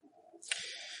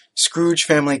Scrooge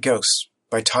Family Ghosts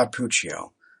by Todd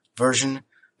Puccio. Version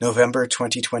November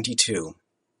 2022.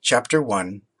 Chapter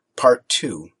 1, Part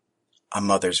 2. A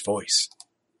Mother's Voice.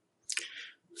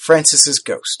 Francis's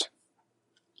Ghost.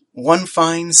 One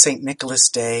fine St. Nicholas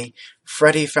day,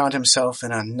 Freddy found himself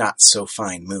in a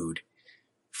not-so-fine mood.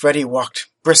 Freddy walked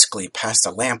briskly past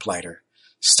a lamplighter,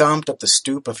 stomped up the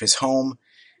stoop of his home.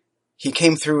 He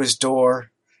came through his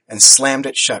door and slammed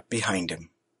it shut behind him.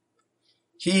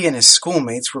 He and his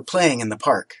schoolmates were playing in the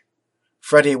park.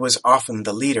 Freddy was often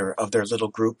the leader of their little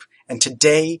group, and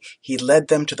today he led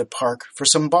them to the park for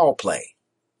some ball play.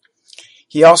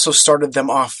 He also started them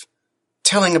off,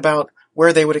 telling about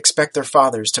where they would expect their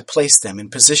fathers to place them in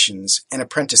positions and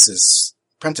apprenticeships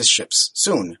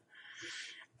soon,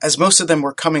 as most of them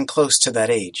were coming close to that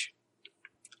age.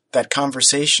 That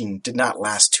conversation did not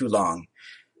last too long,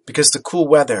 because the cool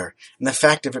weather and the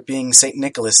fact of it being St.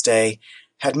 Nicholas Day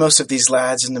had most of these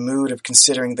lads in the mood of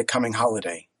considering the coming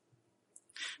holiday.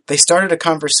 They started a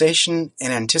conversation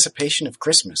in anticipation of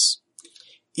Christmas.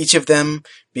 Each of them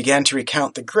began to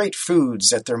recount the great foods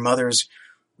that their mothers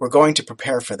were going to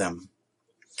prepare for them.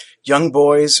 Young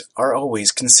boys are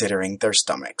always considering their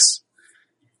stomachs.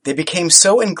 They became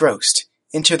so engrossed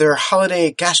into their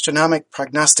holiday gastronomic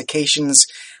prognostications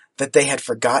that they had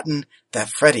forgotten that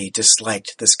Freddy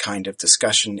disliked this kind of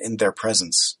discussion in their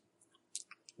presence.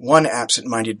 One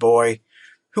absent-minded boy,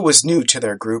 who was new to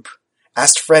their group,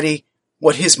 asked Freddy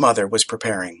what his mother was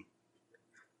preparing.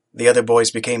 The other boys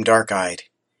became dark-eyed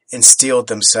and steeled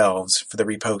themselves for the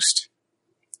riposte.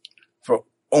 For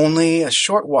only a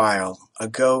short while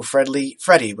ago,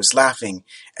 Freddy was laughing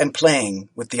and playing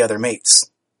with the other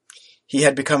mates. He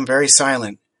had become very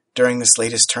silent during this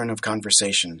latest turn of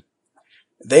conversation.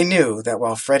 They knew that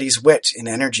while Freddy's wit and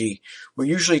energy were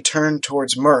usually turned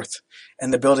towards mirth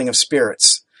and the building of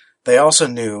spirits, they also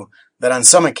knew that on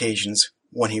some occasions,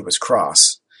 when he was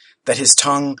cross, that his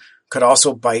tongue could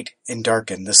also bite and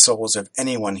darken the souls of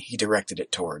anyone he directed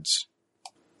it towards.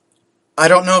 "I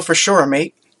don't know for sure,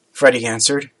 mate," Freddy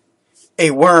answered.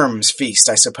 "A worm's feast,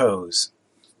 I suppose."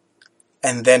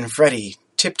 And then Freddy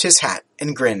tipped his hat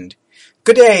and grinned.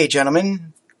 "Good day,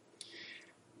 gentlemen."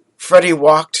 Freddy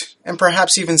walked, and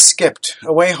perhaps even skipped,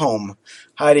 away home,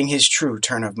 hiding his true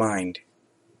turn of mind.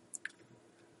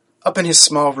 Up in his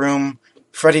small room,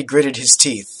 Freddy gritted his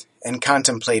teeth and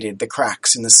contemplated the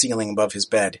cracks in the ceiling above his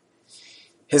bed.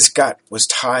 His gut was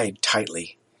tied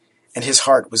tightly, and his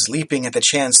heart was leaping at the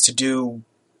chance to do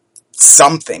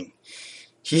something.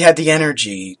 He had the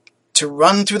energy to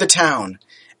run through the town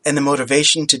and the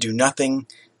motivation to do nothing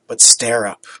but stare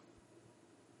up.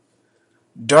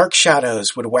 Dark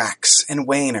shadows would wax and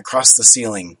wane across the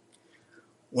ceiling.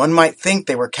 One might think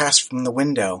they were cast from the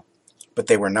window, but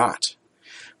they were not.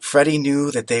 Freddy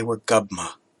knew that they were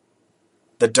Gubma,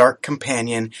 the dark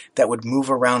companion that would move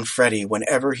around Freddy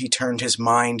whenever he turned his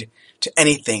mind to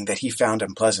anything that he found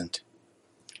unpleasant.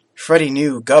 Freddy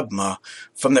knew Gubma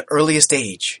from the earliest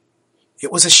age.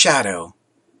 It was a shadow,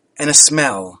 and a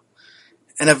smell,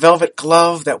 and a velvet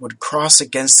glove that would cross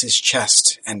against his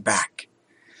chest and back.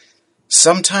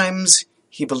 Sometimes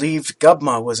he believed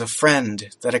Gubma was a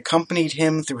friend that accompanied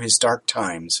him through his dark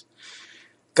times.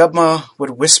 Gubma would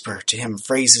whisper to him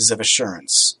phrases of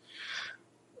assurance.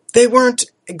 They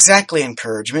weren't exactly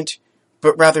encouragement,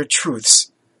 but rather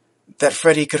truths that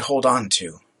Freddy could hold on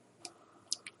to.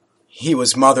 He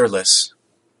was motherless.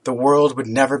 The world would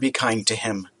never be kind to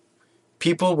him.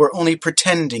 People were only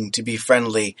pretending to be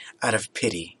friendly out of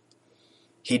pity.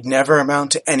 He'd never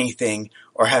amount to anything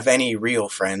or have any real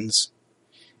friends.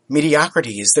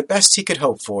 Mediocrity is the best he could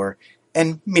hope for,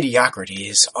 and mediocrity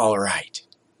is all right.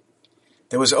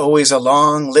 There was always a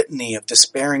long litany of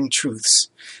despairing truths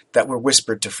that were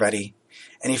whispered to Freddy,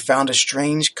 and he found a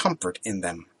strange comfort in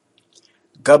them.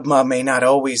 Gubma may not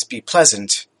always be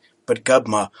pleasant, but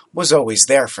Gubma was always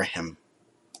there for him.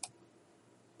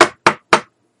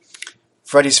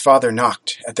 Freddy's father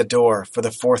knocked at the door for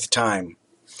the fourth time.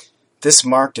 This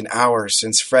marked an hour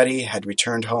since Freddy had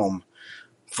returned home,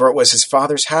 for it was his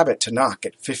father's habit to knock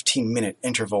at 15-minute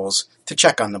intervals to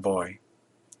check on the boy.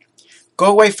 "Go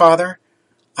away, father.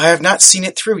 I have not seen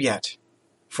it through yet,"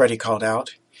 Freddy called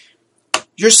out.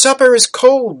 "Your supper is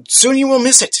cold. Soon you will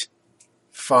miss it,"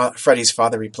 Freddy's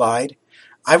father replied.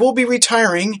 "I will be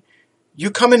retiring.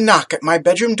 You come and knock at my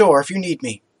bedroom door if you need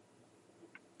me."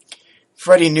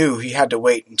 Freddy knew he had to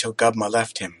wait until Gubma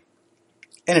left him,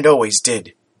 and it always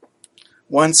did.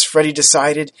 Once Freddy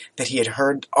decided that he had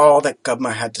heard all that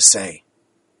Gubma had to say.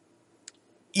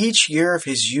 Each year of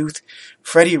his youth,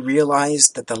 Freddy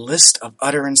realized that the list of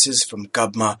utterances from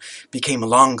Gubma became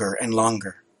longer and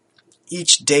longer.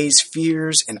 Each day's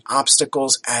fears and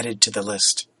obstacles added to the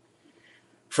list.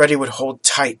 Freddy would hold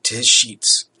tight to his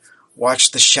sheets,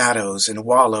 watch the shadows and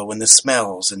wallow in the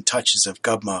smells and touches of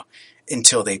Gubma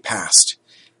until they passed.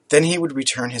 Then he would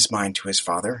return his mind to his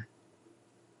father.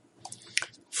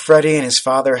 Freddy and his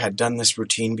father had done this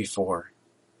routine before.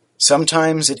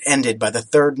 Sometimes it ended by the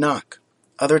third knock.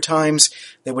 Other times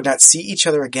they would not see each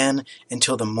other again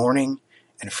until the morning,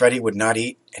 and Freddy would not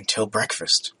eat until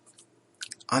breakfast.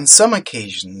 On some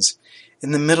occasions,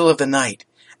 in the middle of the night,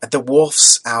 at the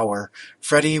wolf's hour,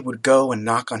 Freddy would go and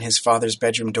knock on his father's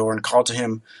bedroom door and call to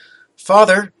him,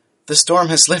 "Father, the storm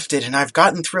has lifted and I've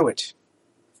gotten through it."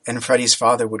 And Freddy's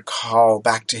father would call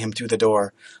back to him through the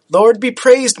door, "Lord be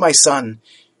praised, my son.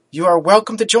 You are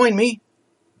welcome to join me."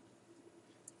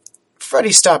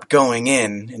 Freddy stopped going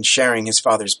in and sharing his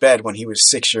father's bed when he was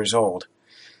 6 years old,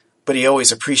 but he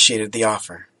always appreciated the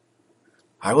offer.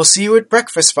 "I will see you at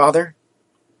breakfast, father."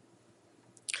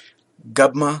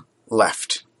 Gubma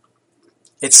left.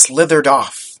 It slithered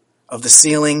off of the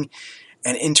ceiling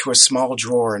and into a small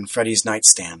drawer in Freddy's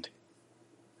nightstand.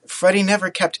 Freddy never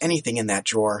kept anything in that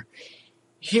drawer.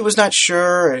 He was not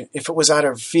sure if it was out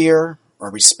of fear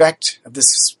or respect of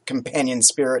this companion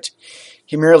spirit.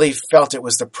 He merely felt it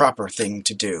was the proper thing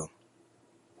to do.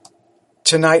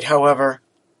 Tonight, however,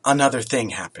 another thing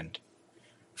happened.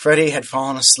 Freddy had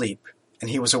fallen asleep,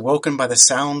 and he was awoken by the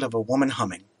sound of a woman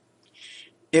humming.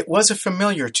 It was a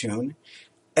familiar tune,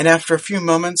 and after a few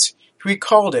moments he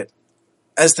recalled it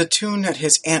as the tune that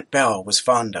his Aunt Belle was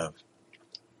fond of.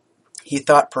 He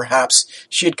thought perhaps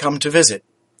she had come to visit,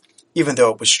 even though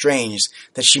it was strange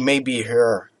that she may be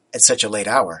here at such a late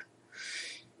hour.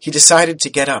 He decided to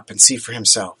get up and see for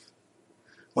himself.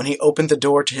 When he opened the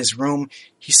door to his room,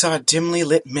 he saw a dimly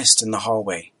lit mist in the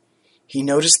hallway. He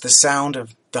noticed the sound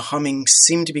of the humming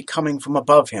seemed to be coming from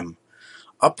above him,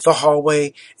 up the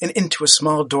hallway and into a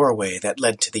small doorway that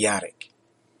led to the attic.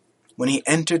 When he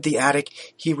entered the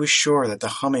attic, he was sure that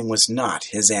the humming was not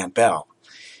his Aunt Belle.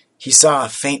 He saw a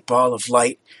faint ball of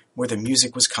light where the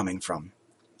music was coming from.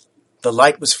 The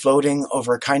light was floating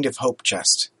over a kind of hope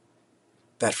chest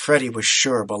that Freddy was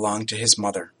sure belonged to his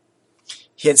mother.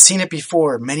 He had seen it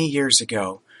before many years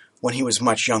ago when he was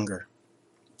much younger.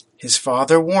 His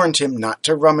father warned him not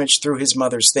to rummage through his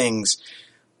mother's things,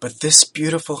 but this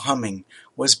beautiful humming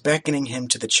was beckoning him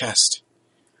to the chest.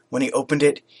 When he opened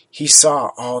it, he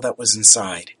saw all that was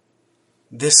inside.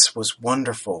 This was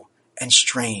wonderful and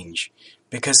strange,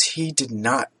 because he did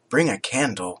not bring a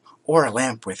candle or a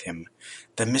lamp with him.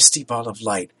 The misty ball of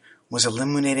light was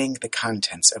illuminating the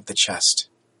contents of the chest.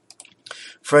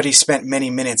 Freddy spent many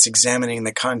minutes examining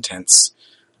the contents.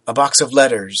 A box of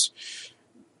letters,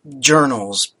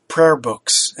 journals, prayer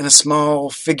books, and a small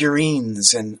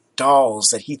figurines and dolls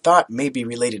that he thought may be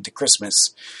related to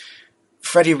Christmas.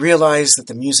 Freddy realized that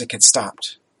the music had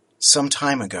stopped some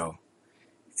time ago,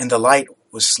 and the light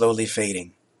was slowly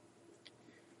fading.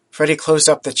 Freddy closed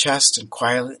up the chest and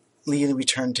quietly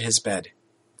returned to his bed.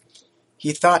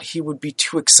 He thought he would be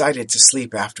too excited to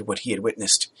sleep after what he had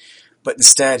witnessed, but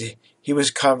instead he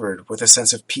was covered with a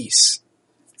sense of peace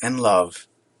and love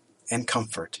and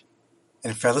comfort,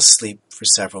 and fell asleep for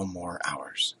several more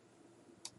hours.